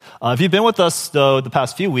If you've been with us, though, the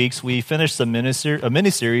past few weeks, we finished a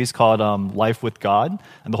mini-series called Life with God.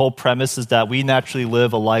 And the whole premise is that we naturally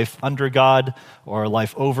live a life under God, or a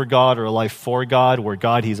life over God, or a life for God, where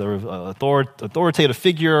God, he's an authoritative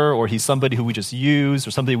figure, or he's somebody who we just use,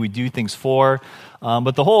 or somebody we do things for.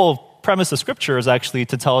 But the whole premise of Scripture is actually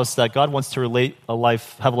to tell us that God wants to have a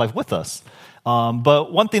life with us.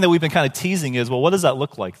 But one thing that we've been kind of teasing is, well, what does that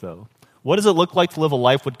look like, though? What does it look like to live a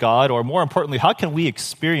life with God? Or more importantly, how can we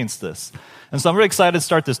experience this? And so I'm really excited to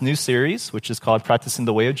start this new series, which is called Practicing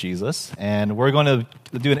the Way of Jesus. And we're going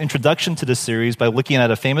to do an introduction to this series by looking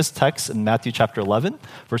at a famous text in Matthew chapter 11,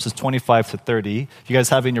 verses 25 to 30. If you guys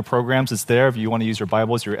have it in your programs, it's there. If you want to use your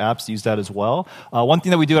Bibles, your apps, use that as well. One thing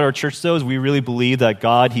that we do at our church, though, is we really believe that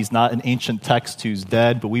God, he's not an ancient text who's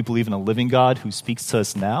dead, but we believe in a living God who speaks to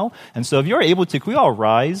us now. And so if you're able to, can we all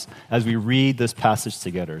rise as we read this passage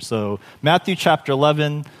together? So Matthew chapter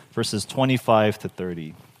 11, verses 25 to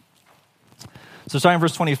 30. So starting in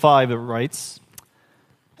verse 25, it writes,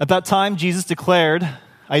 "At that time Jesus declared,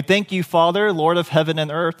 'I thank you, Father, Lord of heaven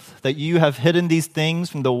and earth, that you have hidden these things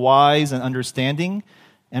from the wise and understanding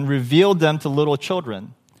and revealed them to little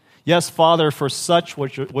children. Yes, Father, for such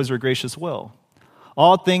was your gracious will.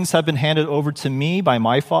 All things have been handed over to me by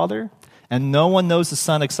my Father, and no one knows the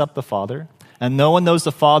Son except the Father, and no one knows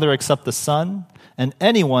the Father except the Son, and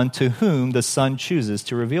anyone to whom the Son chooses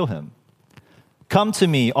to reveal him. Come to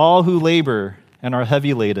me, all who labor and are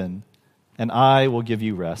heavy laden, and I will give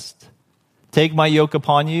you rest. Take my yoke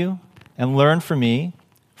upon you and learn from me,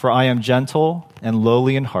 for I am gentle and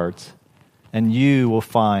lowly in heart, and you will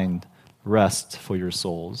find rest for your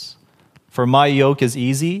souls. For my yoke is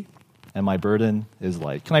easy and my burden is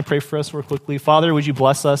light.'" Can I pray for us real quickly? Father, would you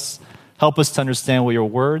bless us? Help us to understand what your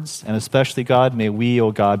words, and especially, God, may we,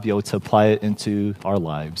 oh God, be able to apply it into our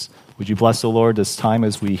lives. Would you bless, O Lord, this time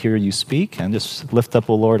as we hear you speak, and just lift up,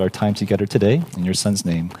 O Lord, our time together today. In your Son's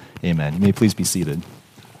name, amen. You may please be seated.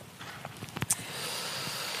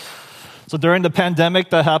 So during the pandemic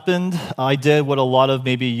that happened, I did what a lot of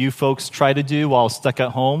maybe you folks try to do while stuck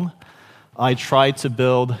at home. I tried to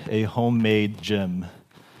build a homemade gym.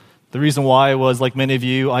 The reason why was, like many of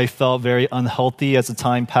you, I felt very unhealthy as the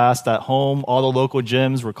time passed at home. All the local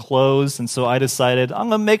gyms were closed, and so I decided I'm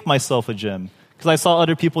going to make myself a gym. Because I saw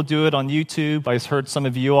other people do it on YouTube. I heard some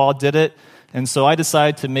of you all did it. And so I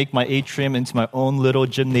decided to make my atrium into my own little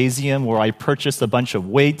gymnasium where I purchased a bunch of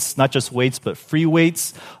weights, not just weights, but free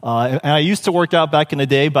weights. And I used to work out back in the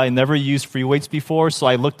day, but I never used free weights before. So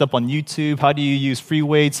I looked up on YouTube, how do you use free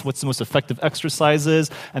weights? What's the most effective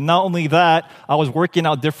exercises? And not only that, I was working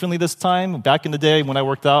out differently this time. Back in the day when I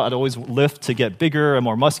worked out, I'd always lift to get bigger and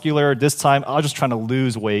more muscular. This time, I was just trying to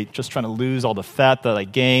lose weight, just trying to lose all the fat that I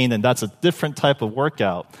gained. And that's a different type of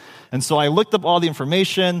workout. And so I looked up all the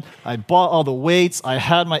information, I bought all the weights, I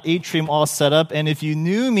had my atrium all set up, and if you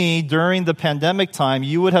knew me during the pandemic time,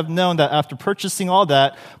 you would have known that after purchasing all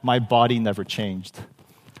that, my body never changed.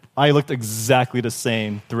 I looked exactly the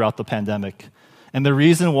same throughout the pandemic. And the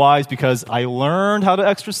reason why is because I learned how to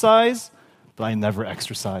exercise, but I never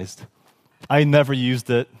exercised. I never used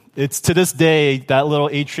it. It's to this day, that little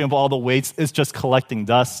atrium of all the weights is just collecting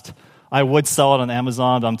dust. I would sell it on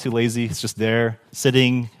Amazon, but I'm too lazy. It's just there,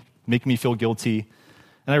 sitting, make me feel guilty.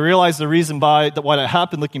 And I realized the reason why that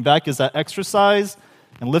happened looking back is that exercise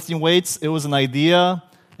and lifting weights, it was an idea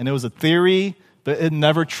and it was a theory, but it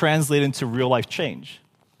never translated into real life change.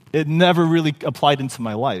 It never really applied into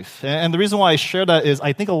my life. And the reason why I share that is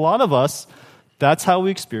I think a lot of us, that's how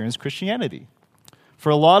we experience Christianity.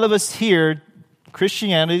 For a lot of us here,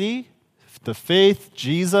 Christianity, the faith,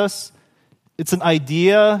 Jesus, it's an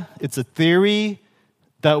idea, it's a theory,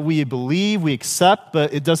 that we believe, we accept,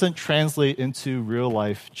 but it doesn't translate into real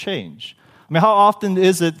life change. I mean, how often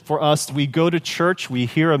is it for us, we go to church, we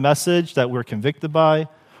hear a message that we're convicted by,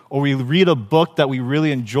 or we read a book that we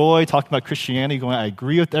really enjoy, talking about Christianity, going, I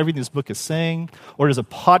agree with everything this book is saying, or there's a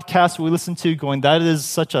podcast we listen to going, that is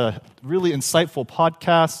such a really insightful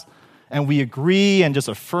podcast, and we agree and just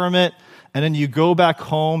affirm it, and then you go back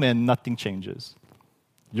home and nothing changes.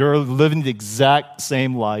 You're living the exact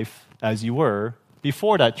same life as you were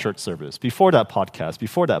before that church service, before that podcast,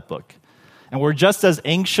 before that book. And we're just as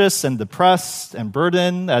anxious and depressed and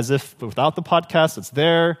burdened as if without the podcast, it's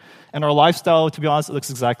there. And our lifestyle, to be honest, it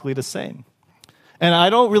looks exactly the same. And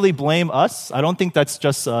I don't really blame us. I don't think that's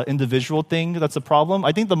just an individual thing that's a problem.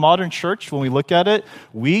 I think the modern church, when we look at it,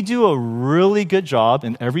 we do a really good job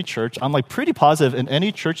in every church. I'm pretty positive in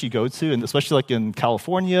any church you go to, and especially like in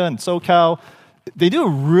California and SoCal, they do a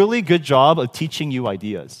really good job of teaching you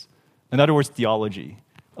ideas. In other words, theology.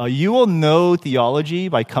 You will know theology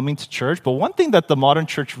by coming to church, but one thing that the modern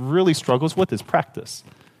church really struggles with is practice.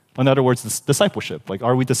 In other words, discipleship. Like,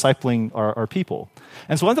 are we discipling our people?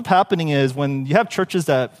 And so what ends up happening is when you have churches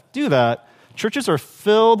that do that, churches are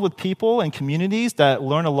filled with people and communities that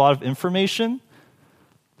learn a lot of information.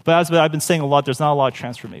 But as I've been saying a lot, there's not a lot of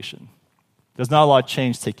transformation. There's not a lot of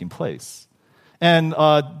change taking place. And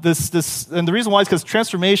and the reason why is because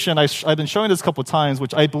transformation, I've been showing this a couple of times,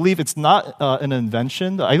 which I believe it's not an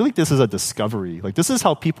invention. I think this is a discovery. Like, this is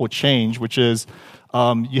how people change, which is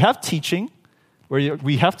you have teaching, where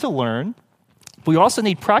we have to learn, but we also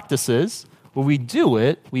need practices where we do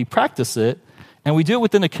it, we practice it, and we do it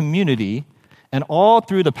within a community, and all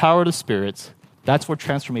through the power of the Spirit, that's where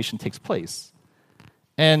transformation takes place.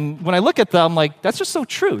 And when I look at that, I'm like, that's just so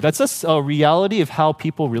true. That's just a reality of how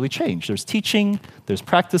people really change. There's teaching, there's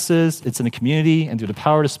practices, it's in the community, and through the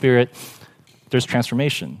power of the Spirit, there's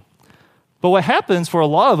transformation. But what happens for a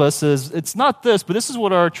lot of us is it's not this, but this is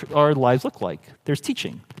what our lives look like. There's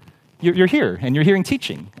teaching. You're here, and you're hearing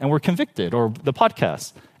teaching, and we're convicted, or the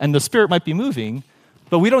podcast, and the Spirit might be moving,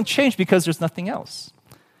 but we don't change because there's nothing else.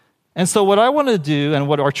 And so what I want to do, and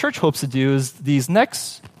what our church hopes to do, is these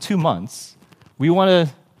next 2 months, we want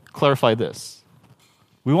to clarify this.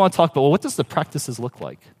 We want to talk about, well, what does the practices look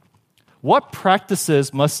like? What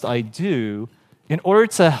practices must I do in order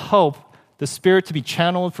to help the Spirit to be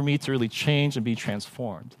channeled for me to really change and be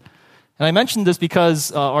transformed? And I mentioned this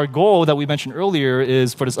because our goal that we mentioned earlier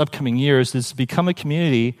is for this upcoming year is to become a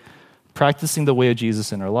community practicing the way of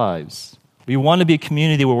Jesus in our lives. We want to be a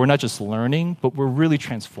community where we're not just learning, but we're really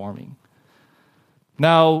transforming.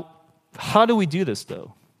 Now, how do we do this,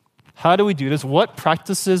 though? How do we do this? What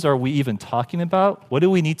practices are we even talking about? What do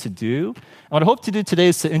we need to do? And what I hope to do today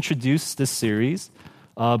is to introduce this series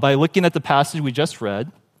by looking at the passage we just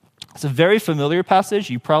read. It's a very familiar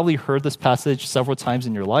passage. You probably heard this passage several times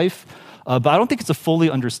in your life. But I don't think it's a fully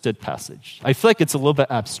understood passage. I feel like it's a little bit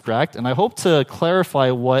abstract, and I hope to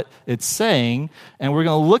clarify what it's saying, and we're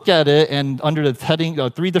going to look at it and under the heading,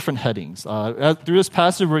 3 different headings. Through this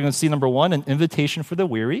passage, we're going to see, number 1, an invitation for the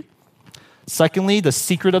weary. Secondly, the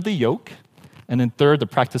secret of the yoke. And then third, the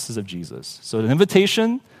practices of Jesus. So an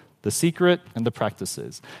invitation, the secret, and the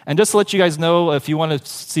practices. And just to let you guys know, if you want to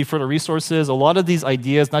see further resources, a lot of these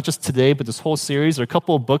ideas, not just today, but this whole series, there are a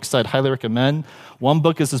couple of books I'd highly recommend. One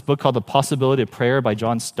book is this book called The Possibility of Prayer by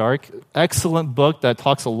John Stark. Excellent book that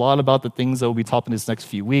talks a lot about the things that we'll be talking in these next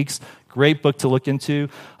few weeks. Great book to look into.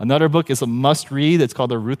 Another book is a must-read. It's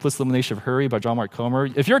called The Ruthless Elimination of Hurry by John Mark Comer.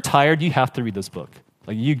 If you're tired, you have to read this book.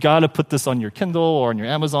 Like, you got to put this on your Kindle or on your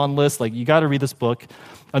Amazon list. Like, you got to read this book.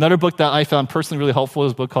 Another book that I found personally really helpful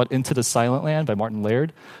is a book called Into the Silent Land by Martin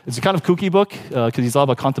Laird. It's a kind of kooky book because he's all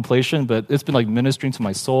about contemplation, but it's been like ministering to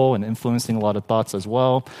my soul and influencing a lot of thoughts as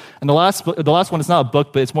well. And the last one is not a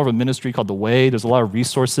book, but it's more of a ministry called The Way. There's a lot of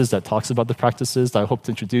resources that talks about the practices that I hope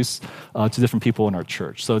to introduce to different people in our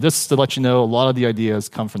church. So just to let you know, a lot of the ideas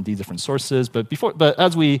come from these different sources. But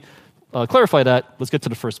as we clarify that, let's get to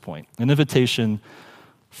the first point: an invitation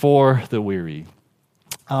for the weary.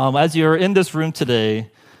 As you're in this room today,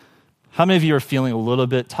 how many of you are feeling a little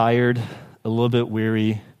bit tired, a little bit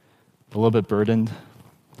weary, a little bit burdened?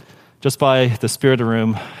 Just by the spirit of the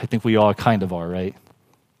room, I think we all kind of are, right?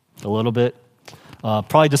 A little bit.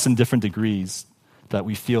 Probably just in different degrees that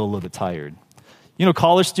we feel a little bit tired. You know,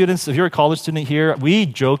 college students, if you're a college student here, we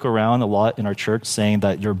joke around a lot in our church saying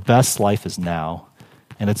that your best life is now,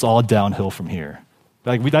 and it's all downhill from here.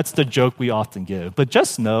 That's the joke we often give. But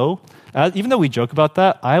just know, even though we joke about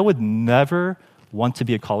that, I would never want to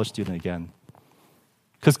be a college student again.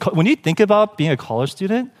 Because when you think about being a college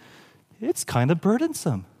student, it's kind of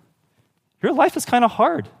burdensome. Your life is kind of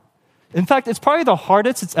hard. In fact, it's probably the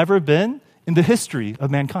hardest it's ever been in the history of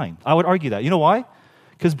mankind. I would argue that. You know why?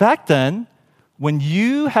 Because back then, when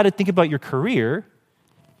you had to think about your career,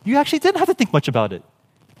 you actually didn't have to think much about it.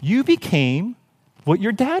 You became what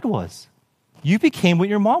your dad was. You became what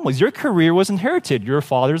your mom was. Your career was inherited. Your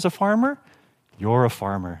father's a farmer. You're a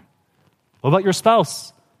farmer. What about your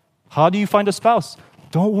spouse? How do you find a spouse?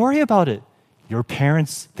 Don't worry about it. Your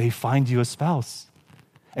parents, they find you a spouse.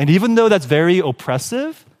 And even though that's very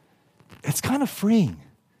oppressive, it's kind of freeing.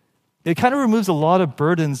 It kind of removes a lot of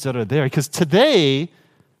burdens that are there. Because today,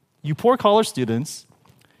 you poor college students,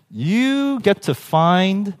 you get to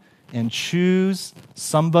find and choose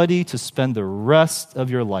somebody to spend the rest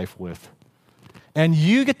of your life with. And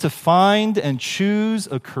you get to find and choose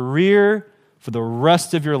a career for the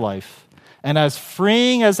rest of your life. And as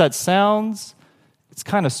freeing as that sounds, it's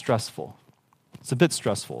kind of stressful. It's a bit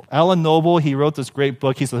stressful. Alan Noble, he wrote this great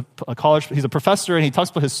book. He's a professor, and he talks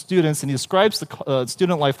about his students, and he describes the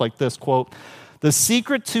student life like this, quote, "The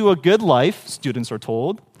secret to a good life," students are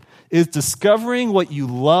told, "is discovering what you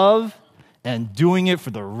love and doing it for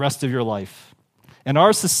the rest of your life. And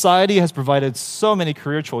our society has provided so many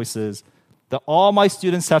career choices that all my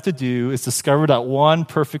students have to do is discover that one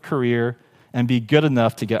perfect career and be good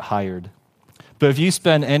enough to get hired. But if you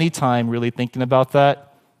spend any time really thinking about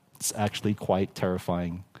that, it's actually quite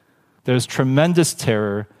terrifying. There's tremendous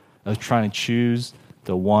terror of trying to choose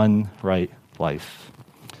the one right life.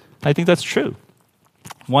 I think that's true.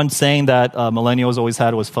 One saying that millennials always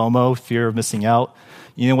had was FOMO, fear of missing out.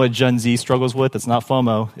 You know what Gen Z struggles with? It's not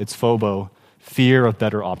FOMO, it's FOBO, fear of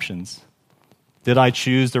better options. Did I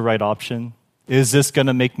choose the right option? Is this going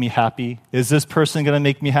to make me happy? Is this person going to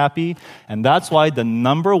make me happy? And that's why the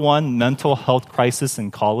number one mental health crisis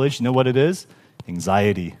in college, you know what it is?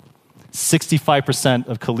 Anxiety. 65%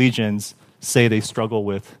 of collegians say they struggle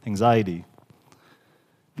with anxiety.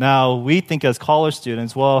 Now, we think as college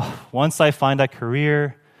students, well, once I find that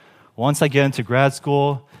career, once I get into grad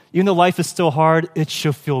school, even though life is still hard, it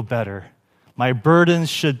should feel better. My burdens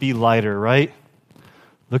should be lighter, right?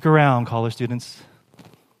 Look around, college students.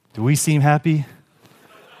 Do we seem happy?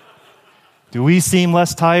 Do we seem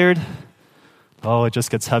less tired? Oh, it just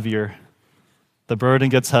gets heavier. The burden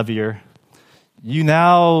gets heavier. You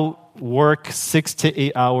now work 6 to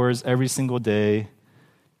 8 hours every single day.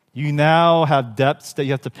 You now have debts that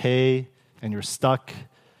you have to pay, and you're stuck.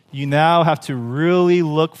 You now have to really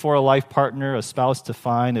look for a life partner, a spouse to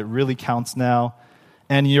find. It really counts now.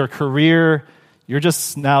 And your career, you're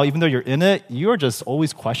just now, even though you're in it, you're just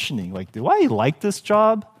always questioning, like, do I like this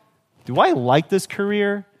job? Do I like this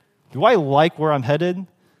career? Do I like where I'm headed?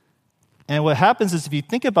 And what happens is if you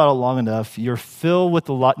think about it long enough, you're filled with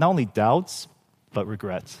a lot, not only doubts, but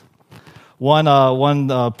regrets. One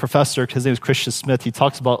professor, his name is Christian Smith, he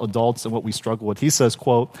talks about adults and what we struggle with. He says,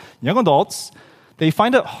 quote, young adults, they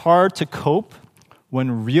find it hard to cope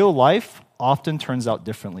when real life often turns out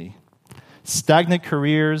differently. Stagnant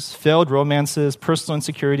careers, failed romances, personal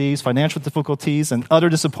insecurities, financial difficulties, and other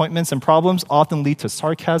disappointments and problems often lead to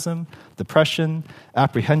sarcasm, depression,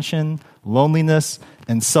 apprehension, loneliness,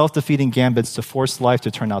 and self-defeating gambits to force life to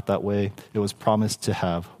turn out that way it was promised to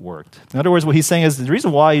have worked. In other words, what he's saying is the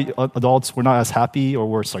reason why adults were not as happy or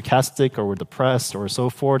were sarcastic or were depressed or so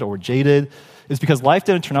forth or were jaded is because life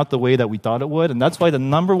didn't turn out the way that we thought it would. And that's why the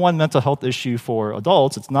number one mental health issue for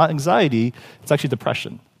adults, it's not anxiety, it's actually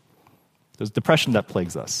depression. There's depression that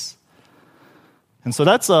plagues us. And so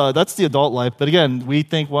that's the adult life. But again, we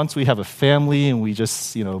think once we have a family and we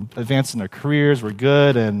just, advance in our careers, we're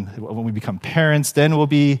good. And when we become parents, then we'll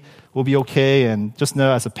be okay. And just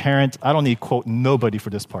know as a parent, I don't need quote nobody for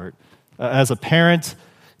this part. As a parent,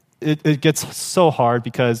 it gets so hard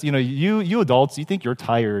because, you adults, you think you're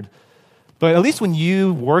tired. But at least when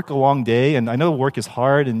you work a long day, and I know work is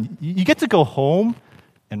hard, and you get to go home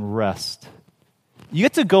and rest. You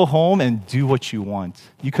get to go home and do what you want.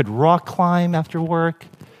 You could rock climb after work.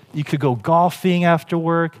 You could go golfing after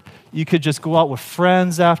work. You could just go out with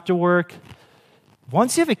friends after work.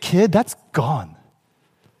 Once you have a kid, that's gone.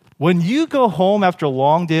 When you go home after a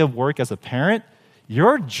long day of work as a parent,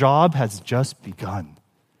 your job has just begun.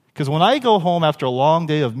 Because when I go home after a long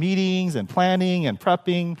day of meetings and planning and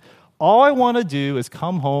prepping, all I want to do is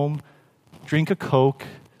come home, drink a Coke,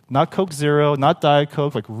 not Coke Zero, not Diet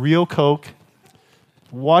Coke, like real Coke,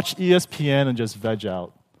 watch ESPN and just veg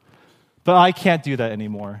out. But I can't do that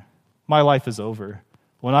anymore. My life is over.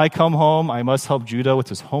 When I come home, I must help Judah with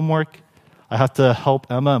his homework. I have to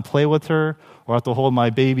help Emma and play with her, or I have to hold my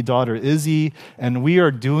baby daughter, Izzy. And we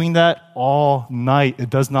are doing that all night. It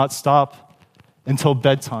does not stop until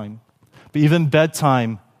bedtime. But even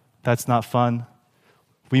bedtime, that's not fun.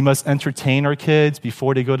 We must entertain our kids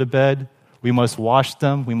before they go to bed. We must wash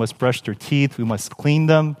them. We must brush their teeth. We must clean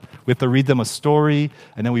them. We have to read them a story,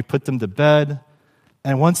 and then we put them to bed.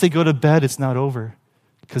 And once they go to bed, it's not over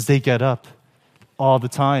because they get up all the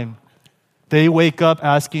time. They wake up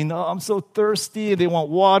asking, oh, I'm so thirsty. They want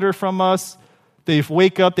water from us. They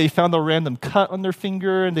wake up, they found a random cut on their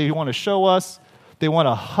finger, and they want to show us. They want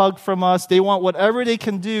a hug from us. They want whatever they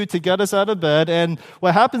can do to get us out of bed. And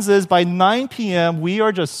what happens is by 9 p.m., we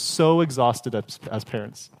are just so exhausted as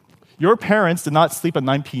parents. Your parents did not sleep at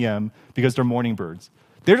 9 p.m. because they're morning birds.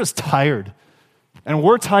 They're just tired. And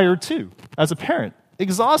we're tired too, as a parent,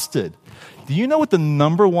 exhausted. Do you know what the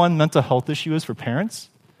number one mental health issue is for parents?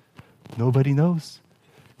 Nobody knows.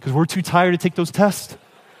 Because we're too tired to take those tests.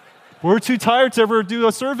 We're too tired to ever do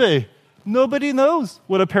a survey. Nobody knows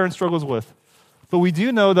what a parent struggles with. But we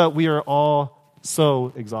do know that we are all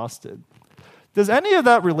so exhausted. Does any of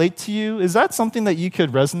that relate to you? Is that something that you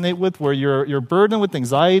could resonate with, where you're burdened with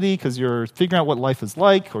anxiety because you're figuring out what life is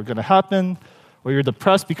like or going to happen, or you're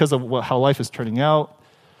depressed because of how life is turning out?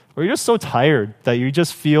 Or you're just so tired that you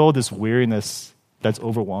just feel this weariness that's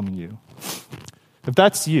overwhelming you. If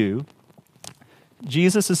that's you,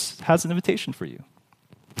 Jesus has an invitation for you.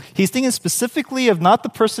 He's thinking specifically of not the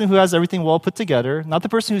person who has everything well put together, not the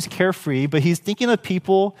person who's carefree, but he's thinking of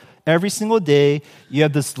people every single day. You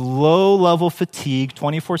have this low-level fatigue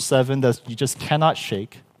 24/7 that you just cannot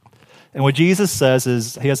shake. And what Jesus says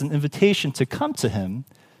is he has an invitation to come to him.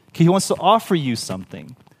 He wants to offer you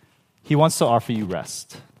something. He wants to offer you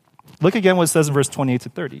rest. Look again what it says in verse 28 to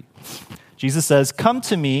 30. Jesus says, "Come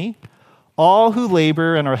to me, all who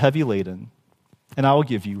labor and are heavy laden, and I will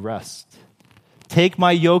give you rest. Take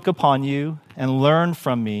my yoke upon you and learn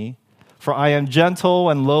from me, for I am gentle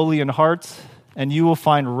and lowly in heart, and you will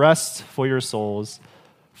find rest for your souls.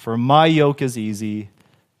 For my yoke is easy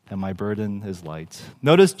and my burden is light."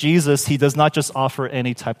 Notice Jesus, he does not just offer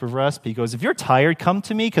any type of rest, but he goes, if you're tired, come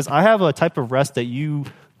to me because I have a type of rest that you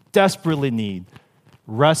desperately need.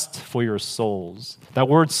 Rest for your souls. That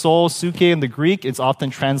word soul, suke in the Greek, it's often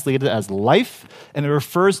translated as life, and it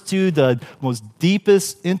refers to the most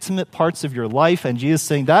deepest, intimate parts of your life. And Jesus is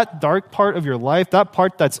saying that dark part of your life, that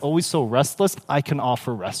part that's always so restless, I can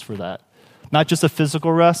offer rest for that. Not just a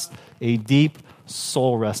physical rest, a deep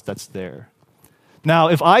soul rest that's there. Now,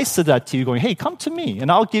 if I said that to you going, hey, come to me,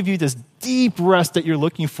 and I'll give you this deep rest that you're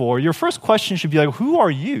looking for, your first question should be like, who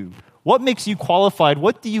are you? What makes you qualified?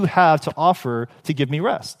 What do you have to offer to give me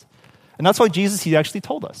rest? And that's why Jesus, he actually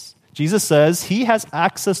told us. Jesus says he has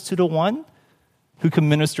access to the one who can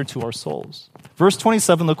minister to our souls. Verse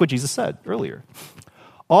 27, look what Jesus said earlier.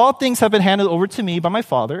 "All things have been handed over to me by my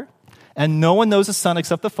Father, and no one knows the Son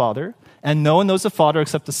except the Father, and no one knows the Father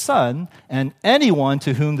except the Son, and anyone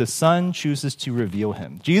to whom the Son chooses to reveal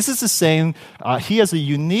him." Jesus is saying he has a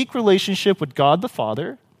unique relationship with God the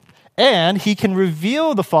Father, and he can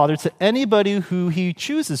reveal the Father to anybody who he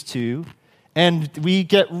chooses to. And we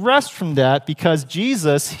get rest from that because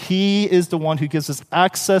Jesus, he is the one who gives us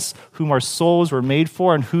access, whom our souls were made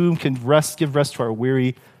for, and whom can give rest to our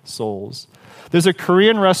weary souls. There's a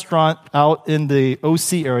Korean restaurant out in the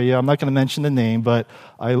OC area. I'm not going to mention the name, but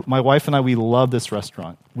my wife and I, we love this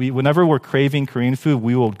restaurant. Whenever we're craving Korean food,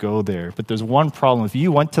 we will go there. But there's one problem. If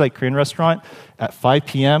you went to that Korean restaurant at 5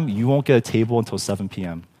 p.m., you won't get a table until 7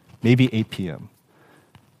 p.m., maybe 8 p.m.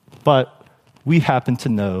 But we happen to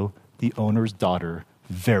know the owner's daughter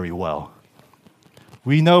very well.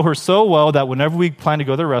 We know her so well that whenever we plan to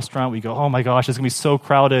go to the restaurant, we go, oh my gosh, it's going to be so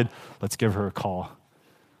crowded. Let's give her a call.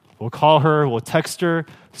 We'll call her, we'll text her.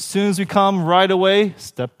 As soon as we come, right away,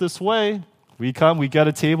 step this way. We come, we get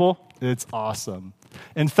a table. It's awesome.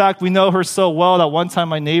 In fact, we know her so well that one time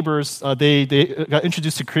my neighbors, they got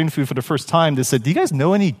introduced to Korean food for the first time. They said, do you guys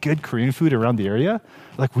know any good Korean food around the area?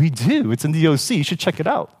 Like, we do. It's in the OC. You should check it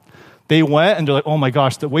out. They went and they're like, oh my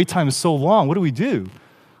gosh, the wait time is so long. What do we do?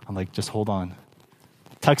 I'm like, just hold on.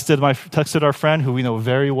 Texted our friend who we know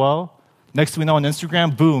very well. Next thing we know on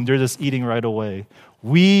Instagram, boom, they're just eating right away.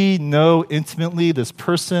 We know intimately this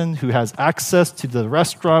person who has access to the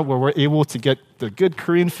restaurant where we're able to get the good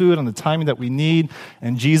Korean food on the timing that we need.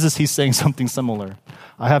 And Jesus, he's saying something similar.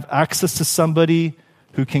 I have access to somebody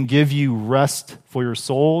who can give you rest for your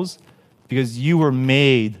souls because you were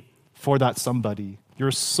made for that somebody.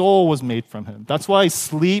 Your soul was made from him. That's why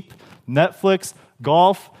sleep, Netflix,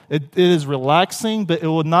 golf, it is relaxing, but it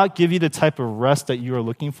will not give you the type of rest that you are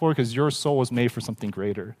looking for because your soul was made for something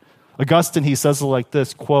greater. Augustine, he says it like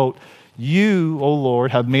this, quote, "You, O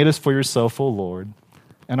Lord, have made us for yourself, O Lord,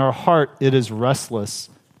 and our heart, it is restless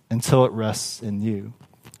until it rests in you."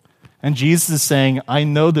 And Jesus is saying, I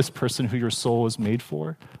know this person who your soul was made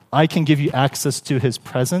for. I can give you access to his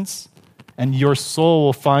presence, and your soul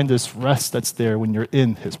will find this rest that's there when you're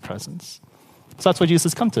in his presence. So that's why Jesus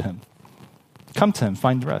says, come to him. Come to him,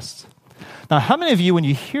 find rest. Now, how many of you, when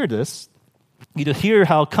you hear this, you hear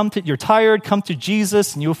how you're tired, come to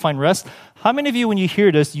Jesus, and you'll find rest. How many of you, when you hear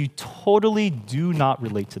this, you totally do not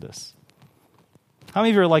relate to this? How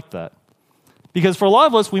many of you are like that? Because for a lot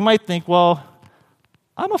of us, we might think, well,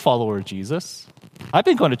 I'm a follower of Jesus. I've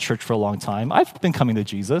been going to church for a long time. I've been coming to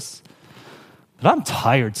Jesus. But I'm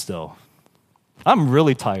tired still. I'm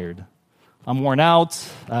really tired. I'm worn out.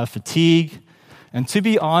 I have fatigue. And to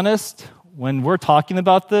be honest, when we're talking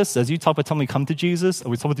about this, as you talk about telling me come to Jesus, and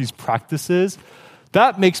we talk about these practices,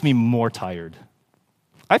 that makes me more tired.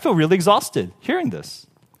 I feel really exhausted hearing this.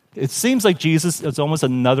 It seems like Jesus is almost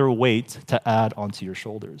another weight to add onto your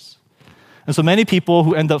shoulders. And so many people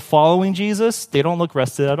who end up following Jesus, they don't look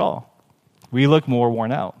rested at all. We look more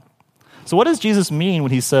worn out. So what does Jesus mean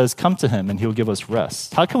when he says, come to him and he'll give us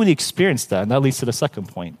rest? How can we experience that? And that leads to the second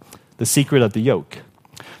point, the secret of the yoke.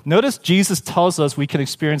 notice Jesus tells us we can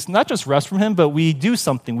experience not just rest from him, but we do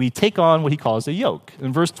something. We take on what he calls a yoke.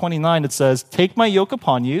 In verse 29, it says, "Take my yoke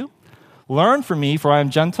upon you, learn from me, for I am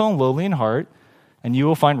gentle and lowly in heart, and you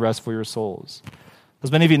will find rest for your souls."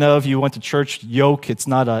 As many of you know, if you went to church, yoke, it's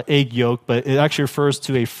not an egg yolk, but it actually refers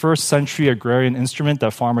to a first century agrarian instrument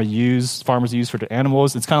that farmers use for their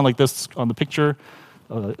animals. It's kind of like this on the picture.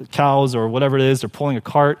 Cows or whatever it is, they're pulling a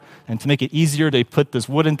cart, and to make it easier, they put this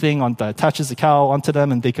wooden thing that attaches the cow onto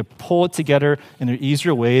them, and they could pull it together in an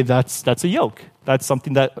easier way. That's a yoke. That's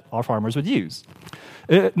something that our farmers would use.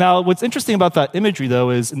 Now, what's interesting about that imagery, though,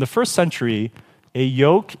 is in the first century, a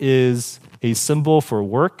yoke is a symbol for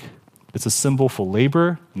work. It's a symbol for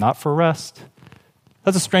labor, not for rest.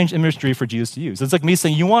 That's a strange imagery for Jesus to use. It's like me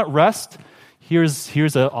saying, you want rest? Here's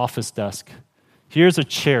an office desk. Here's a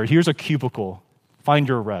chair. Here's a cubicle. Find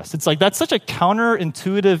your rest. It's like that's such a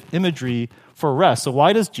counterintuitive imagery for rest. So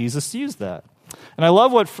why does Jesus use that? And I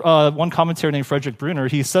love what one commentator named Frederick Bruner,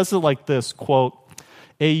 he says it like this, quote,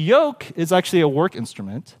 "A yoke is actually a work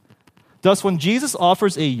instrument. Thus, when Jesus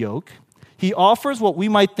offers a yoke, he offers what we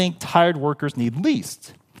might think tired workers need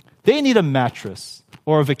least. They need a mattress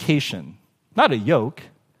or a vacation, not a yoke."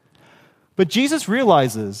 But Jesus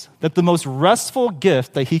realizes that the most restful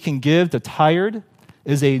gift that he can give the tired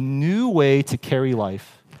is a new way to carry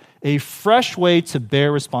life, a fresh way to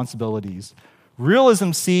bear responsibilities.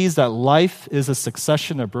 Realism sees that life is a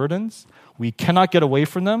succession of burdens. We cannot get away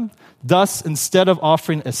from them. Thus, instead of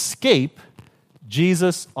offering escape,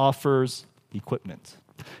 Jesus offers equipment.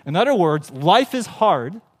 In other words, life is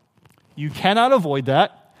hard. You cannot avoid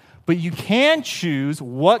that, but you can choose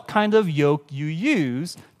what kind of yoke you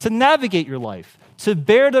use to navigate your life, to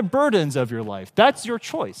bear the burdens of your life. That's your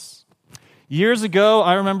choice. Years ago,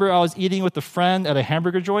 I remember I was eating with a friend at a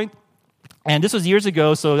hamburger joint. And this was years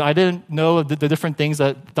ago, so I didn't know the different things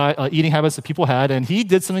that eating habits that people had. And he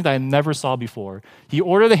did something that I never saw before. He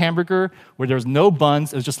ordered a hamburger where there was no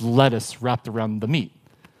buns. It was just lettuce wrapped around the meat.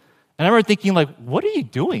 And I remember thinking, like, what are you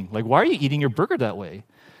doing? Like, why are you eating your burger that way?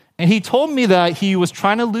 And he told me that he was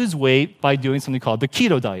trying to lose weight by doing something called the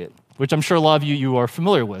keto diet, which I'm sure a lot of you are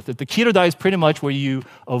familiar with. The keto diet is pretty much where you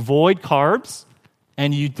avoid carbs,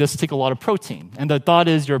 and you just take a lot of protein. And the thought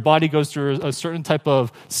is your body goes through a certain type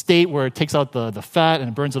of state where it takes out the fat and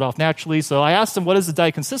it burns it off naturally. So I asked him, what does the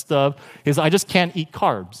diet consist of? He says, I just can't eat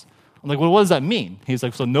carbs. I'm like, well, what does that mean? He's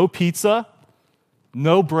like, so no pizza,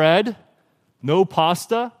 no bread, no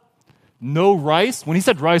pasta, no rice. When he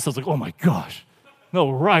said rice, I was like, oh my gosh, no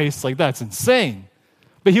rice? Like, that's insane.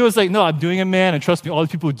 But he was like, no, I'm doing it, man, and trust me, all the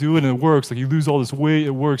people who do it, and it works. Like, you lose all this weight,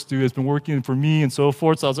 it works, dude. It's been working for me, and so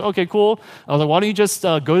forth. So I was like, okay, cool. I was like, why don't you just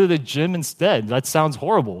go to the gym instead? That sounds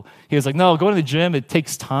horrible. He was like, no, going to the gym, it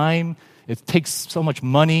takes time. It takes so much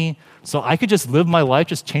money. So I could just live my life,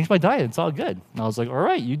 just change my diet. It's all good. And I was like, all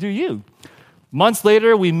right, you do you. Months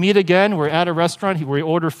later, we meet again. We're at a restaurant where we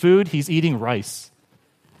order food. He's eating rice.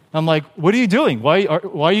 I'm like, what are you doing? Why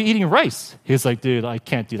are you eating rice? He's like, dude, I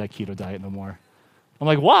can't do that keto diet no more. I'm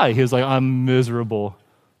like, why? He was like, I'm miserable.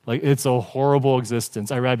 Like, it's a horrible existence.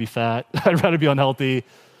 I'd rather be fat. I'd rather be unhealthy.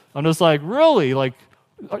 I'm just like, really? Like,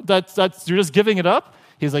 that's you're just giving it up?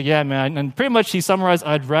 He's like, yeah, man. And pretty much he summarized,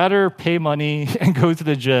 I'd rather pay money and go to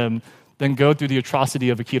the gym than go through the atrocity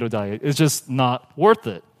of a keto diet. It's just not worth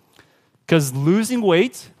it. Because losing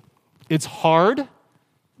weight, it's hard.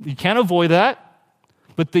 You can't avoid that.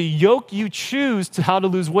 But the yoke you choose to how to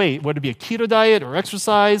lose weight, whether it be a keto diet or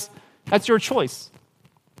exercise, that's your choice.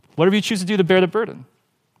 Whatever you choose to do to bear the burden.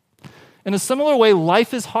 In a similar way,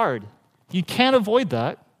 life is hard. You can't avoid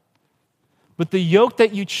that. But the yoke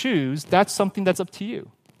that you choose, that's something that's up to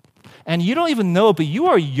you. And you don't even know it, but you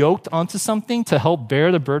are yoked onto something to help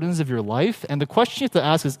bear the burdens of your life. And the question you have to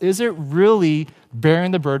ask is it really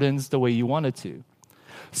bearing the burdens the way you want it to?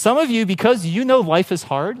 Some of you, because you know life is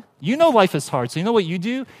hard, so you know what you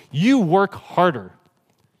do? You work harder.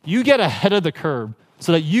 You get ahead of the curve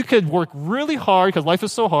so that you could work really hard because life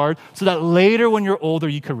is so hard, so that later when you're older,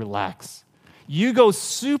 you could relax. You go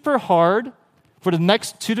super hard for the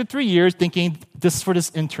next 2 to 3 years thinking, this is for this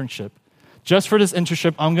internship. Just for this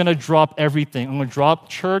internship, I'm going to drop everything. I'm going to drop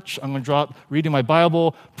church. I'm going to drop reading my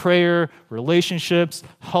Bible, prayer, relationships,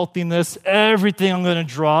 healthiness, everything I'm going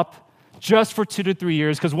to drop just for 2 to 3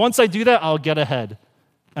 years because once I do that, I'll get ahead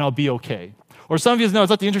and I'll be okay. Or some of you know it's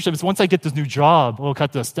not the internship. It's once I get this new job, I'll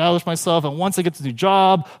have to establish myself. And once I get this new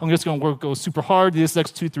job, I'm just going to go super hard these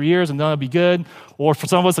next 2-3 years, and then I'll be good. Or for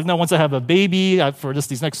some of us, like, no, once I have a baby, for just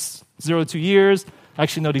these next 0 to 2 years,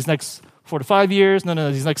 actually, no, these next 4 to 5 years, no,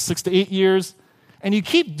 these next 6 to 8 years. And you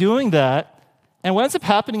keep doing that. And what ends up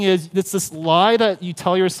happening is it's this lie that you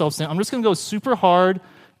tell yourself saying, I'm just going to go super hard,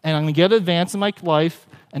 and I'm going to get advanced in my life,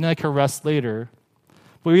 and then I can rest later.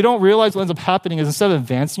 But you don't realize what ends up happening is instead of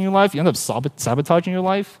advancing your life, you end up sabotaging your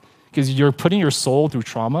life because you're putting your soul through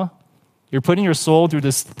trauma. You're putting your soul through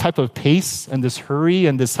this type of pace and this hurry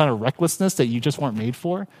and this kind of recklessness that you just weren't made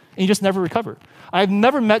for, and you just never recover. I've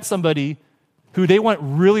never met somebody who they went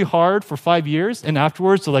really hard for 5 years, and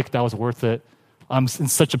afterwards they're like, that was worth it. I'm in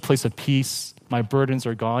such a place of peace. My burdens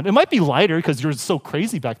are gone. It might be lighter because you're so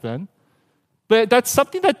crazy back then, but that's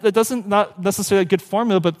something that doesn't not necessarily a good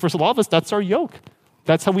formula, but for a lot of us, that's our yoke.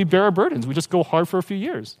 That's how we bear our burdens. We just go hard for a few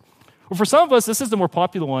years. Or for some of us, this is the more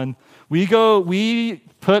popular one. We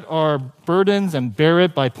put our burdens and bear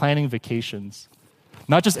it by planning vacations.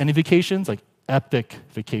 Not just any vacations, like epic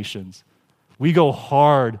vacations. We go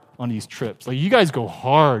hard on these trips. Like you guys go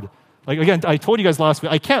hard. Like again, I told you guys last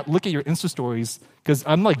week, I can't look at your Insta stories because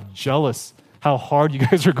I'm like jealous how hard you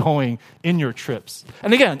guys are going in your trips.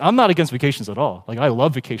 And again, I'm not against vacations at all. Like I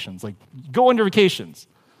love vacations. Like go on your vacations.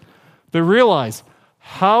 But realize,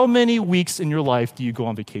 how many weeks in your life do you go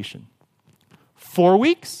on vacation? 4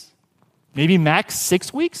 weeks? Maybe max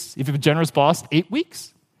 6 weeks? If you have a generous boss, 8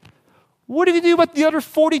 weeks? What do you do about the other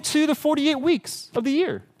 42 to 48 weeks of the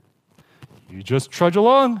year? You just trudge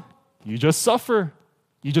along. You just suffer.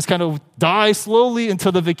 You just kind of die slowly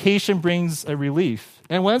until the vacation brings a relief.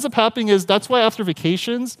 And what ends up happening is that's why after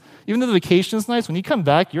vacations, even though the vacation is nice, when you come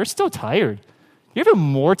back, you're still tired. You're even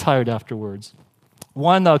more tired afterwards.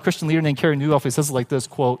 One Christian leader named Carey Nieuwhof says it like this,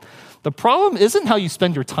 quote, "The problem isn't how you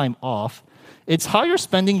spend your time off, it's how you're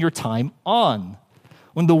spending your time on.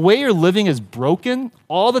 When the way you're living is broken,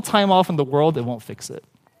 all the time off in the world, it won't fix it.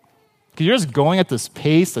 Because you're just going at this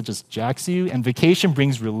pace that just jacks you, and vacation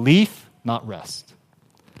brings relief, not rest."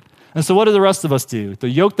 And so what do the rest of us do? The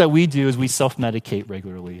yoke that we do is we self-medicate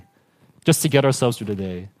regularly just to get ourselves through the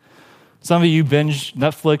day. Some of you binge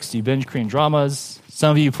Netflix, you binge Korean dramas.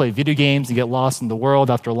 Some of you play video games and get lost in the world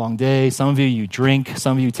after a long day. Some of you drink.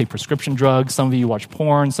 Some of you take prescription drugs. Some of you watch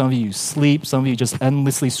porn. Some of you sleep. Some of you just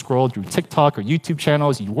endlessly scroll through TikTok or YouTube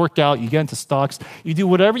channels. You work out. You get into stocks. You do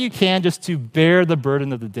whatever you can just to bear the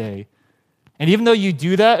burden of the day. And even though you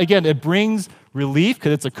do that, again, it brings relief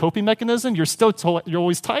because it's a coping mechanism. You're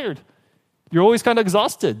always tired. You're always kind of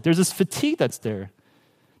exhausted. There's this fatigue that's there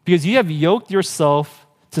because you have yoked yourself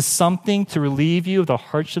to something to relieve you of the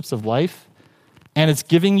hardships of life, and it's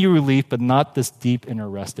giving you relief, but not this deep inner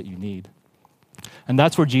rest that you need. And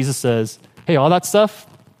that's where Jesus says, hey, all that stuff,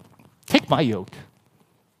 take my yoke.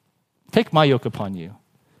 Take my yoke upon you.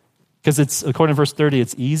 Because it's, according to verse 30,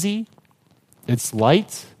 it's easy, it's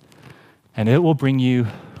light, and it will bring you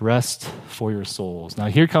rest for your souls. Now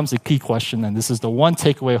here comes the key question, and this is the one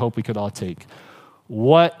takeaway I hope we could all take.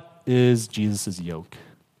 What is Jesus' yoke?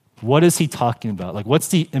 What is he talking about? Like, what's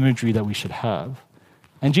the imagery that we should have?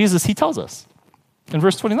 And Jesus, he tells us. In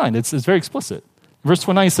verse 29, it's very explicit. In verse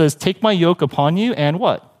 29, he says, take my yoke upon you and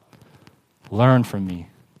what? Learn from me.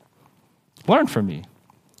 Learn from me.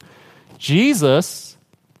 Jesus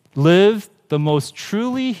lived the most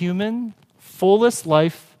truly human, fullest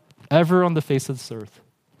life ever on the face of this earth.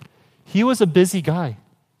 He was a busy guy.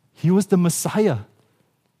 He was the Messiah.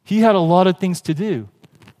 He had a lot of things to do.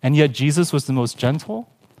 And yet Jesus was the most gentle,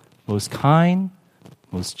 most kind,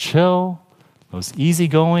 most chill, most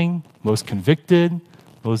easygoing, most convicted,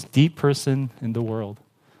 most deep person in the world.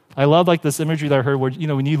 I love like this imagery that I heard where,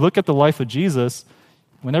 when you look at the life of Jesus,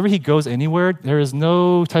 whenever he goes anywhere, there is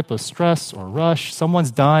no type of stress or rush.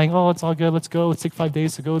 Someone's dying. Oh, it's all good. Let's go. Let's take 5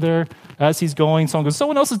 days to go there. As he's going, someone goes,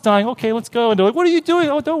 someone else is dying. Okay, let's go. And they're like, what are you doing?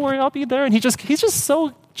 Oh, don't worry. I'll be there. And he's just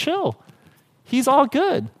so chill. He's all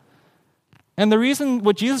good. And the reason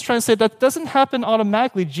what Jesus is trying to say, that doesn't happen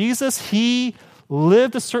automatically. Jesus, he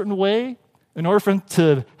lived a certain way in order for him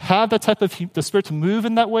to have that type of, the Spirit to move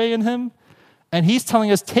in that way in him. And he's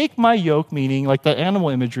telling us, take my yoke, meaning like that animal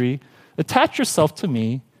imagery, attach yourself to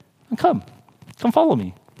me and come follow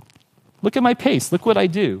me. Look at my pace. Look what I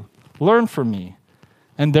do. Learn from me.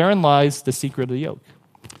 And therein lies the secret of the yoke.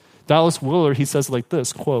 Dallas Willard, he says it like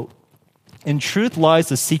this, quote, "In truth lies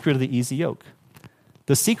the secret of the easy yoke.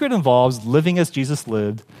 The secret involves living as Jesus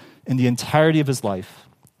lived in the entirety of his life,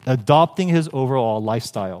 adopting his overall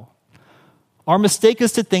lifestyle. Our mistake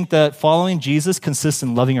is to think that following Jesus consists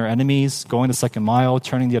in loving our enemies, going the second mile,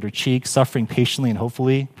 turning the other cheek, suffering patiently and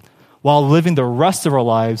hopefully, while living the rest of our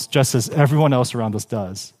lives just as everyone else around us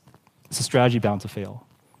does. It's a strategy bound to fail."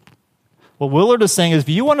 What Willard is saying is, if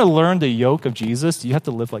you want to learn the yoke of Jesus, you have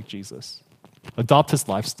to live like Jesus. Adopt his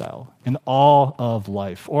lifestyle in all of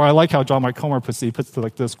life. Or I like how John Mark Comer puts it. He puts it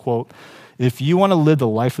like this, quote, "If you want to live the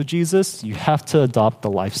life of Jesus, you have to adopt the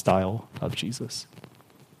lifestyle of Jesus."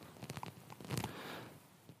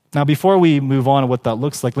 Now, before we move on to what that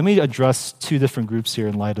looks like, let me address two different groups here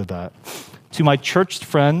in light of that. To my church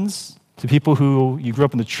friends, to people who you grew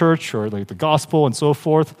up in the church or like the gospel and so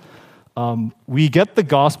forth, we get the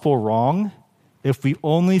gospel wrong if we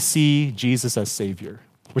only see Jesus as Savior,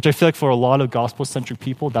 which I feel like for a lot of gospel-centric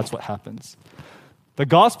people, that's what happens. The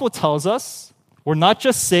gospel tells us we're not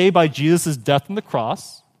just saved by Jesus' death on the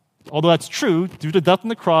cross, although that's true. Due to death on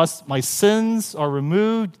the cross, my sins are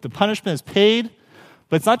removed, the punishment is paid.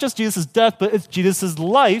 But it's not just Jesus' death, but it's Jesus'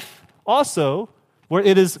 life also, where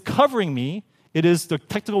it is covering me. It is, the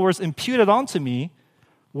technical words, imputed onto me,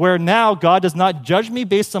 where now God does not judge me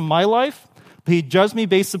based on my life, but he judged me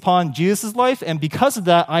based upon Jesus' life, and because of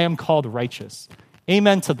that, I am called righteous.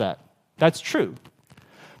 Amen to that. That's true.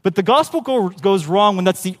 But the gospel goes wrong when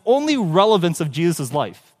that's the only relevance of Jesus'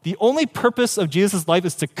 life. The only purpose of Jesus' life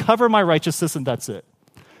is to cover my righteousness, and that's it.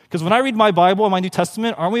 Because when I read my Bible and my New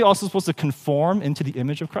Testament, aren't we also supposed to conform into the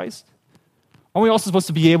image of Christ? Aren't we also supposed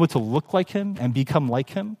to be able to look like him and become like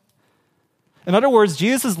him? In other words,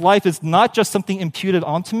 Jesus' life is not just something imputed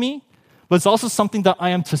onto me, but it's also something that I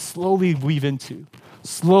am to slowly weave into,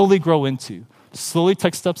 slowly grow into, slowly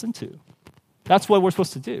take steps into. That's what we're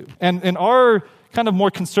supposed to do. And in our kind of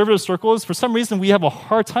more conservative circles, for some reason, we have a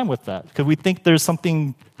hard time with that because we think there's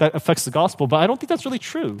something that affects the gospel, but I don't think that's really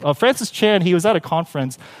true. Francis Chan, he was at a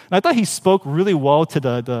conference, and I thought he spoke really well to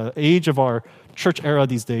the age of our church era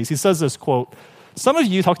these days. He says this, quote, "Some of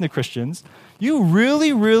you, talking to Christians, you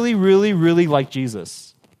really, really, really, really like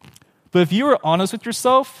Jesus. But if you are honest with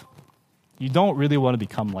yourself, you don't really want to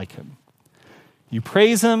become like him. You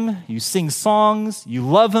praise him, you sing songs, you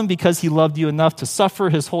love him because he loved you enough to suffer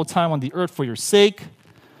his whole time on the earth for your sake.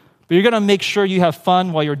 But you're going to make sure you have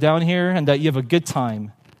fun while you're down here and that you have a good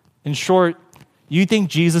time. In short, you think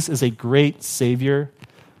Jesus is a great Savior,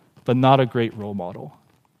 but not a great role model.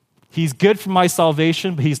 He's good for my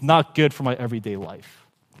salvation, but he's not good for my everyday life."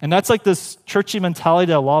 And that's like this churchy mentality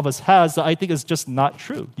that a lot of us has that I think is just not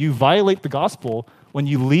true. You violate the gospel when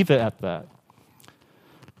you leave it at that.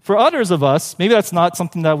 For others of us, maybe that's not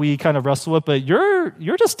something that we kind of wrestle with, but you're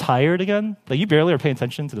just tired again. Like you barely are paying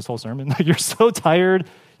attention to this whole sermon. You're so tired.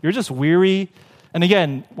 You're just weary. And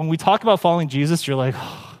again, when we talk about following Jesus, you're like,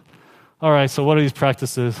 oh, all right, so what are these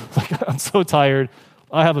practices? Like, I'm so tired.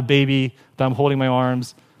 I have a baby that I'm holding in my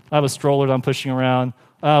arms. I have a stroller that I'm pushing around.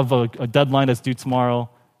 I have a deadline that's due tomorrow.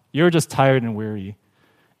 You're just tired and weary.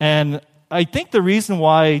 And I think the reason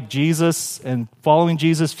why Jesus and following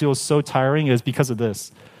Jesus feels so tiring is because of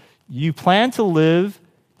this. You plan to live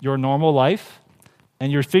your normal life,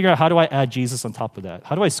 and you're figuring out, how do I add Jesus on top of that?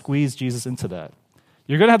 How do I squeeze Jesus into that?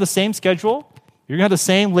 You're going to have the same schedule. You're going to have the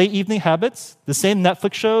same late evening habits, the same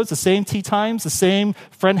Netflix shows, the same tea times, the same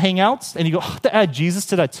friend hangouts, and you go, oh, to add Jesus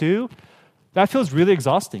to that too? That feels really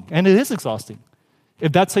exhausting, and it is exhausting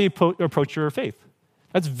if that's how you approach your faith.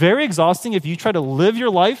 That's very exhausting if you try to live your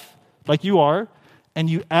life like you are, and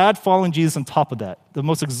you add following Jesus on top of that. The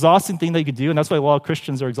most exhausting thing that you could do, and that's why a lot of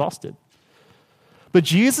Christians are exhausted. But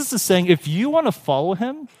Jesus is saying, if you want to follow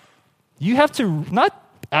him, you have to not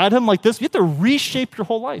add him like this, you have to reshape your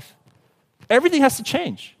whole life. Everything has to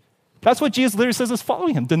change. That's what Jesus literally says is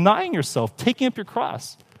following him, denying yourself, taking up your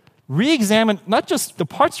cross. Re-examine not just the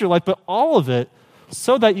parts of your life, but all of it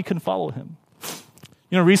so that you can follow him.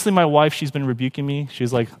 You know, recently my wife, she's been rebuking me.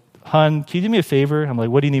 She's like, "Hun, can you do me a favor?" I'm like,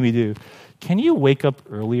 "What do you need me to do?" "Can you wake up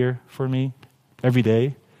earlier for me every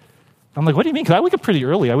day?" I'm like, "What do you mean?" Because I wake up pretty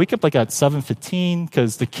early. I wake up like at 7:15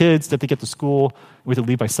 because the kids, that they get to school, we have to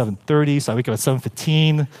leave by 7:30. So I wake up at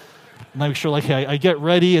 7:15. And I make sure, like, hey, I get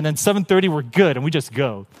ready, and then 7:30 we're good, and we just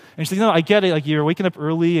go. And she's like, "No, I get it. Like, you're waking up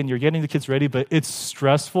early and you're getting the kids ready, but it's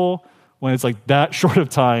stressful when it's like that short of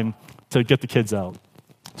time to get the kids out.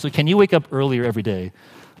 So can you wake up earlier every day?"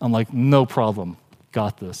 I'm like, "No problem.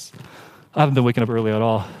 Got this." I haven't been waking up early at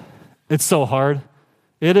all. It's so hard.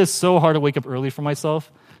 It is so hard to wake up early for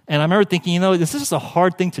myself. And I remember thinking, this is just a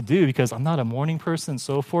hard thing to do because I'm not a morning person and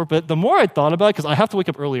so forth. But the more I thought about it, because I have to wake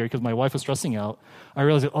up earlier because my wife was stressing out, I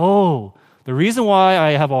realized, the reason why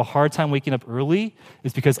I have a hard time waking up early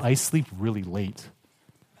is because I sleep really late.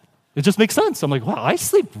 It just makes sense. I'm like, wow, I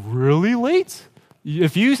sleep really late?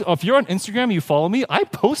 If you're on Instagram and you follow me, I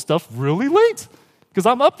post stuff really late because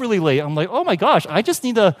I'm up really late. I'm like, oh my gosh, I just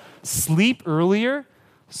need to sleep earlier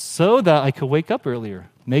so that I could wake up earlier.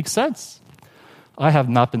 Makes sense. I have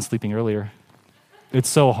not been sleeping earlier. It's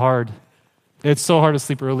so hard. It's so hard to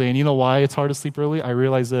sleep early. And you know why it's hard to sleep early? I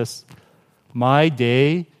realize this. My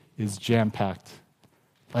day is jam-packed.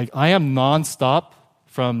 Like, I am nonstop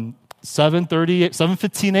from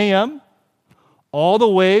 7:15 a.m. all the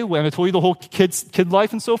way, when I told you the whole kid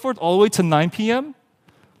life and so forth, all the way to 9 p.m.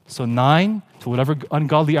 So 9 to whatever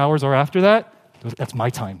ungodly hours are after that, that's my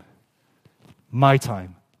time. My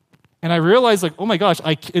time. And I realized, like, oh my gosh,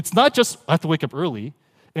 it's not just I have to wake up early.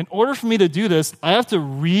 In order for me to do this, I have to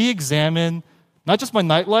re-examine not just my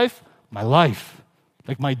nightlife, my life,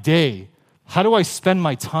 like my day. How do I spend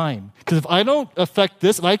my time? Because if I don't affect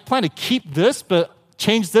this, if I plan to keep this but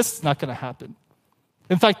change this, it's not going to happen.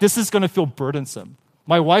 In fact, this is going to feel burdensome.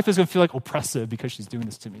 My wife is going to feel like oppressive because she's doing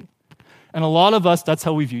this to me. And a lot of us, that's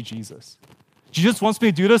how we view Jesus. Jesus wants me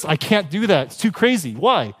to do this. I can't do that. It's too crazy.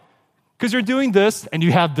 Why? Because you're doing this and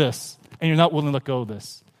you have this and you're not willing to let go of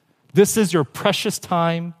this. This is your precious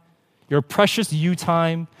time, your precious you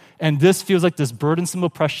time, and this feels like this burdensome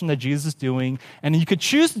oppression that Jesus is doing. And you could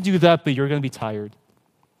choose to do that, but you're going to be tired.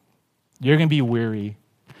 You're going to be weary.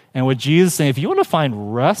 And what Jesus is saying, if you want to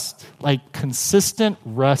find rest, like consistent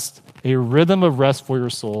rest, a rhythm of rest for your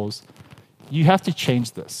souls, you have to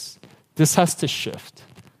change this. This has to shift.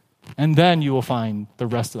 And then you will find the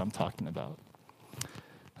rest that I'm talking about.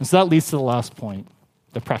 And so that leads to the last point,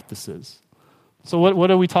 the practices. So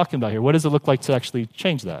what are we talking about here? What does it look like to actually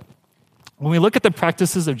change that? When we look at the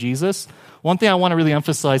practices of Jesus, one thing I want to really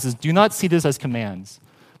emphasize is do not see this as commands.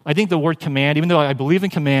 I think the word command, even though I believe in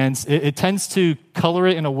commands, it tends to color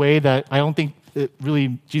it in a way that I don't think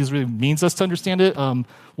Jesus really means us to understand it.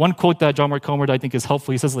 One quote that John Mark Comer I think is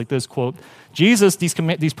helpful. He says like this, quote, Jesus,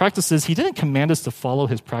 these practices, he didn't command us to follow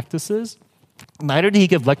his practices. Neither did he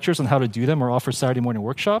give lectures on how to do them or offer Saturday morning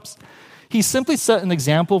workshops. He simply set an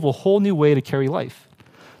example of a whole new way to carry life.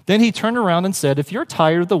 Then he turned around and said, if you're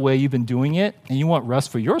tired of the way you've been doing it and you want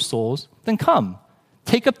rest for your souls, then come.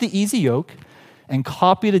 Take up the easy yoke and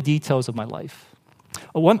copy the details of my life.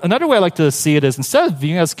 Another way I like to see it is instead of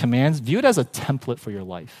viewing it as commands, view it as a template for your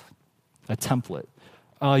life. A template.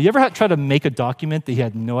 You ever try to make a document that you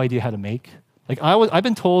had no idea how to make? Like I've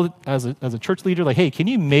been told as a church leader, like, hey, can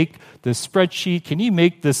you make this spreadsheet? Can you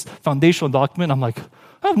make this foundational document? I'm like,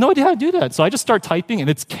 I have no idea how to do that. So I just start typing and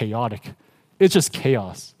it's chaotic. It's just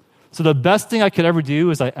chaos. So the best thing I could ever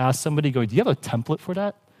do is I ask somebody, do you have a template for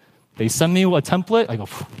that? They send me a template. I go,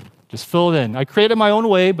 just fill it in. I create it my own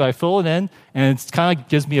way, but I fill it in, and it kind of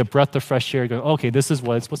gives me a breath of fresh air. Going, okay, this is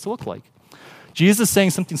what it's supposed to look like. Jesus is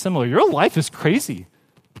saying something similar. Your life is crazy,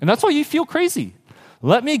 and that's why you feel crazy.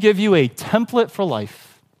 Let me give you a template for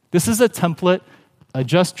life. This is a template.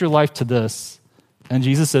 Adjust your life to this. And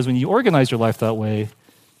Jesus says when you organize your life that way,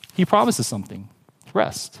 he promises something,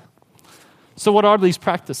 rest. So what are these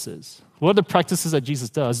practices? What are the practices that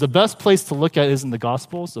Jesus does? The best place to look at is in the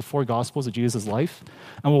Gospels, the 4 Gospels of Jesus' life.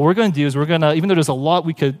 And what we're going to do is even though there's a lot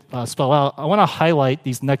we could spell out, I want to highlight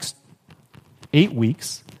these next 8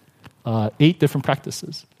 weeks, 8 different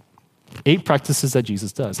practices. 8 practices that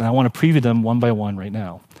Jesus does. And I want to preview them one by one right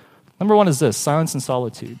now. Number 1 is this, silence and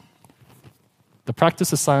solitude. The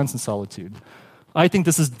practice of silence and solitude. I think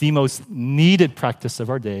this is the most needed practice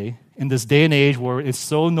of our day. In this day and age where it's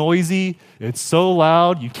so noisy, it's so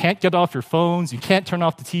loud, you can't get off your phones, you can't turn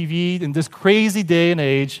off the TV. In this crazy day and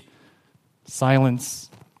age, silence,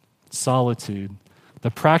 solitude, the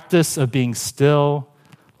practice of being still,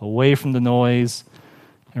 away from the noise,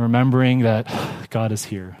 and remembering that God is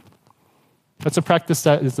here. That's a practice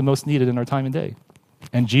that is the most needed in our time and day.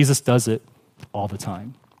 And Jesus does it all the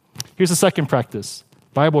time. Here's the second practice,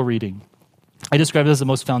 Bible reading. I describe it as the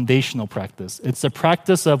most foundational practice. It's a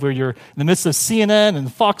practice of where you're in the midst of CNN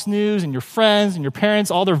and Fox News and your friends and your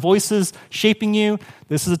parents, all their voices shaping you.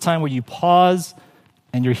 This is a time where you pause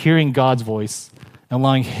and you're hearing God's voice and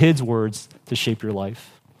allowing his words to shape your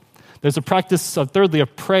life. There's a practice of, thirdly,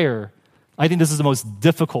 of prayer. I think this is the most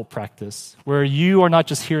difficult practice where you are not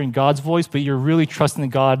just hearing God's voice, but you're really trusting that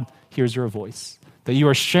God hears your voice, that you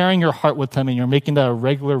are sharing your heart with him and you're making that a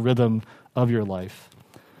regular rhythm of your life.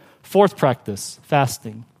 Fourth practice,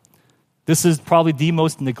 fasting. This is probably the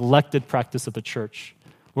most neglected practice of the church,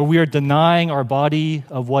 where we are denying our body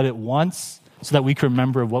of what it wants so that we can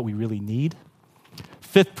remember what we really need.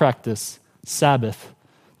 Fifth practice, Sabbath,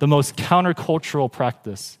 the most countercultural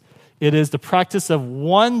practice. It is the practice of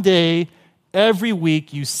one day every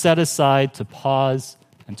week you set aside to pause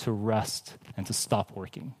and to rest and to stop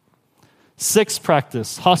working. Sixth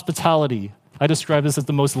practice, hospitality. I describe this as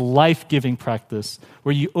the most life-giving practice,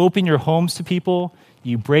 where you open your homes to people,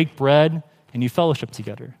 you break bread, and you fellowship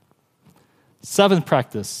together. Seventh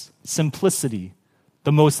practice, simplicity,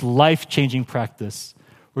 the most life-changing practice,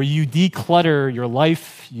 where you declutter your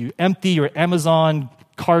life, you empty your Amazon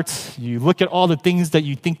cart, you look at all the things that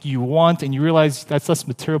you think you want, and you realize that's less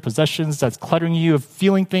material possessions, that's cluttering you of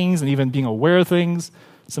feeling things and even being aware of things.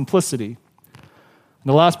 Simplicity. And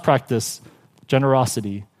the last practice,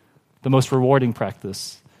 generosity, the most rewarding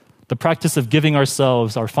practice. The practice of giving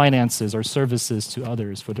ourselves, our finances, our services to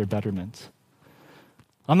others for their betterment.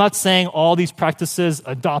 I'm not saying all these practices,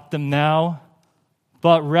 adopt them now,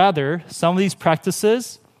 but rather some of these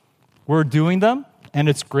practices, we're doing them and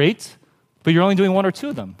it's great, but you're only doing one or two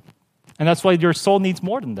of them. And that's why your soul needs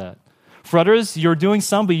more than that. For others, you're doing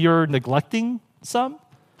some, but you're neglecting some.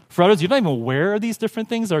 For others, you're not even aware of these different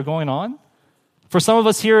things that are going on. For some of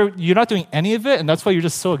us here, you're not doing any of it, and that's why you're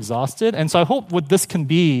just so exhausted. And so I hope what this can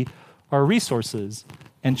be are resources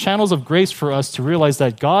and channels of grace for us to realize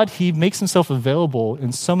that God, He makes Himself available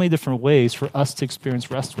in so many different ways for us to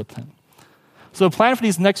experience rest with Him. So the plan for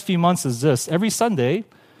these next few months is this. Every Sunday,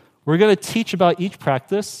 we're going to teach about each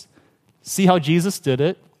practice, see how Jesus did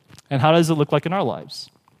it, and how does it look like in our lives.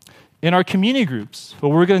 In our community groups,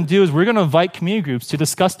 what we're going to do is we're going to invite community groups to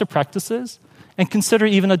discuss the practices and consider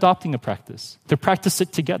even adopting a practice, to practice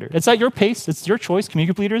it together. It's at your pace. It's your choice. Community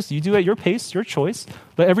group leaders, you do it at your pace, your choice.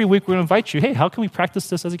 But every week we're going to invite you, hey, how can we practice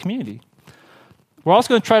this as a community? We're also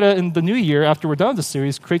going to try to, in the new year, after we're done with the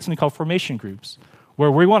series, create something called formation groups, where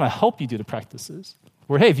we want to help you do the practices.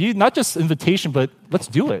 Where, hey, if you, not just invitation, but let's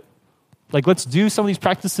do it. Like, let's do some of these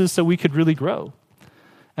practices so we could really grow.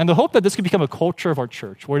 And the hope that this could become a culture of our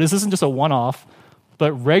church, where this isn't just a one-off,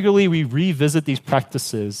 but regularly we revisit these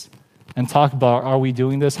practices and talk about, are we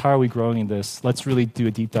doing this? How are we growing in this? Let's really do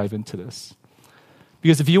a deep dive into this.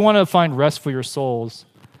 Because if you want to find rest for your souls,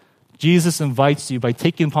 Jesus invites you by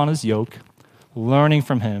taking upon His yoke, learning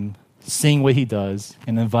from Him, seeing what He does,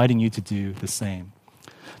 and inviting you to do the same.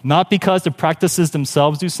 Not because the practices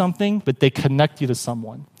themselves do something, but they connect you to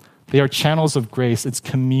someone. They are channels of grace. It's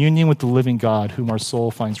communion with the living God whom our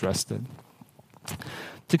soul finds rest in.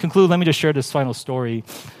 To conclude, let me just share this final story.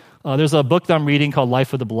 There's a book that I'm reading called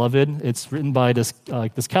Life of the Beloved. It's written by this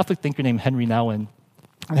Catholic thinker named Henry Nouwen.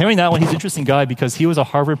 And Henry Nouwen, he's an interesting guy because he was a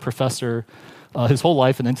Harvard professor his whole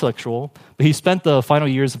life, an intellectual. But he spent the final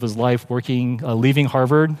years of his life working, leaving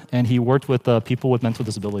Harvard, and he worked with people with mental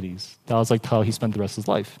disabilities. That was like how he spent the rest of his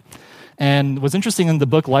life. And what's interesting in the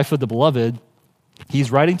book Life of the Beloved,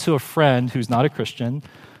 he's writing to a friend who's not a Christian,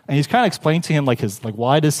 and he's kind of explaining to him like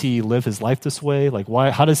why does he live his life this way? Like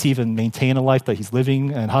how does he even maintain a life that he's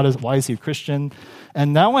living? And why is he a Christian?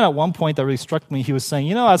 And now at one point that really struck me, he was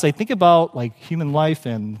saying, as I think about like human life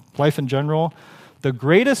and life in general, the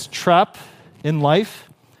greatest trap in life,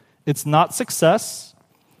 it's not success,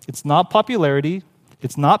 it's not popularity,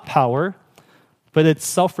 it's not power, but it's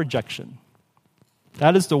self-rejection.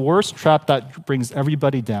 That is the worst trap that brings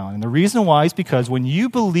everybody down. And the reason why is because when you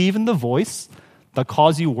believe in the voice that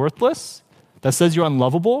calls you worthless, that says you're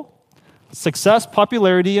unlovable, success,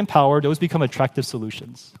 popularity, and power, those become attractive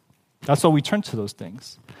solutions. That's why we turn to those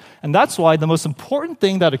things. And that's why the most important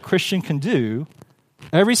thing that a Christian can do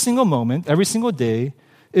every single moment, every single day,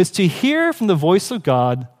 is to hear from the voice of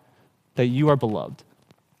God that you are beloved,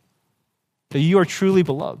 that you are truly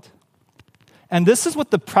beloved. And this is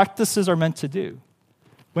what the practices are meant to do.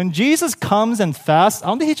 When Jesus comes and fasts, I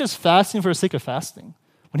don't think He's just fasting for the sake of fasting.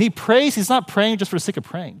 When He prays, He's not praying just for the sake of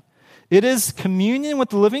praying. It is communion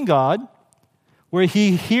with the living God, where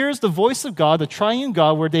He hears the voice of God, the triune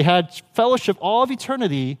God, where they had fellowship all of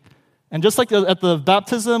eternity. And just like at the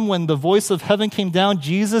baptism, when the voice of heaven came down,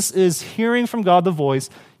 Jesus is hearing from God the voice,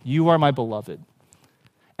 "You are my beloved."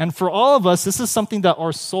 And for all of us, this is something that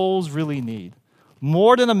our souls really need.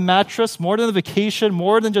 More than a mattress, more than a vacation,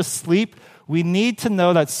 more than just sleep, we need to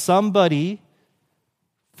know that somebody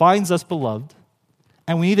finds us beloved,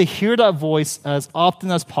 and we need to hear that voice as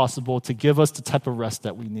often as possible to give us the type of rest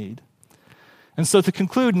that we need. And so to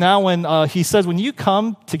conclude now, when he says, when you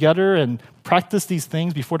come together and practice these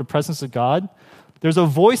things before the presence of God, there's a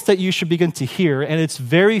voice that you should begin to hear, and it's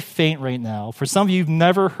very faint right now. For some of you, you've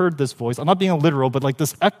never heard this voice. I'm not being literal, but like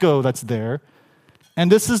this echo that's there.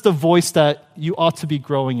 And this is the voice that you ought to be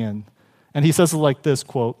growing in. And he says it like this,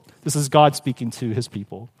 quote, this is God speaking to His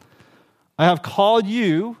people. "I have called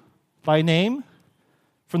you by name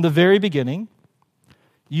from the very beginning.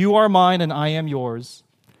 You are mine and I am yours.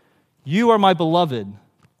 You are my beloved.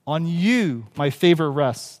 On you my favor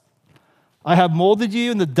rests. I have molded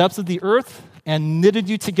you in the depths of the earth and knitted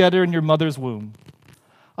you together in your mother's womb.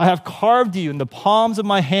 I have carved you in the palms of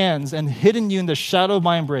my hands and hidden you in the shadow of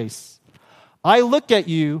my embrace. I look at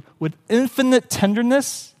you with infinite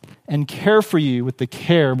tenderness and care for you with the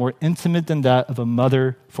care more intimate than that of a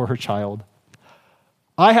mother for her child.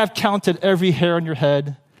 I have counted every hair on your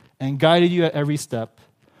head and guided you at every step.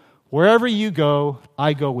 Wherever you go,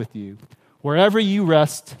 I go with you. Wherever you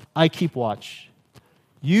rest, I keep watch.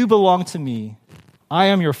 You belong to me. I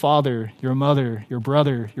am your father, your mother, your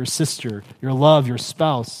brother, your sister, your love, your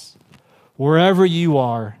spouse. Wherever you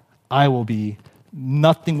are, I will be.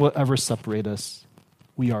 nothing will ever separate us.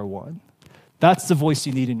 We are one. That's the voice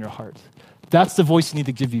you need in your heart. That's the voice you need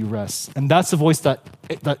to give you rest. And that's the voice that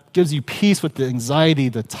gives you peace with the anxiety,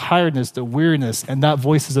 the tiredness, the weariness. And that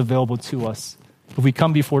voice is available to us if we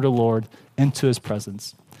come before the Lord into his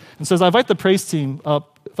presence. And so as I invite the praise team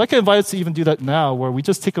up, if I can invite us to even do that now, where we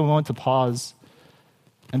just take a moment to pause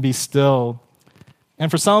and be still.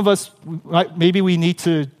 And for some of us, maybe we need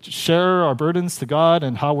to share our burdens to God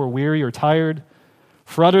and how we're weary or tired.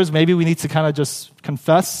 For others, maybe we need to kind of just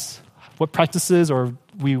confess what practices or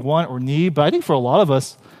we want or need. But I think for a lot of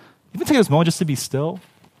us, even take this moment just to be still,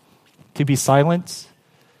 to be silent,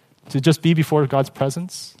 to just be before God's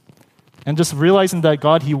presence, and just realizing that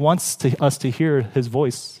God, he wants us to hear his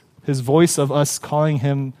voice of us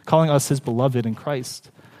calling us his beloved in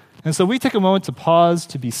Christ. And so we take a moment to pause,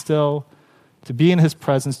 to be still, to be in his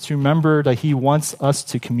presence, to remember that he wants us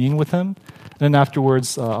to commune with him. And then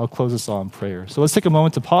afterwards, I'll close us all in prayer. So let's take a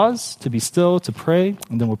moment to pause, to be still, to pray,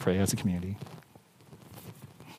 and then we'll pray as a community.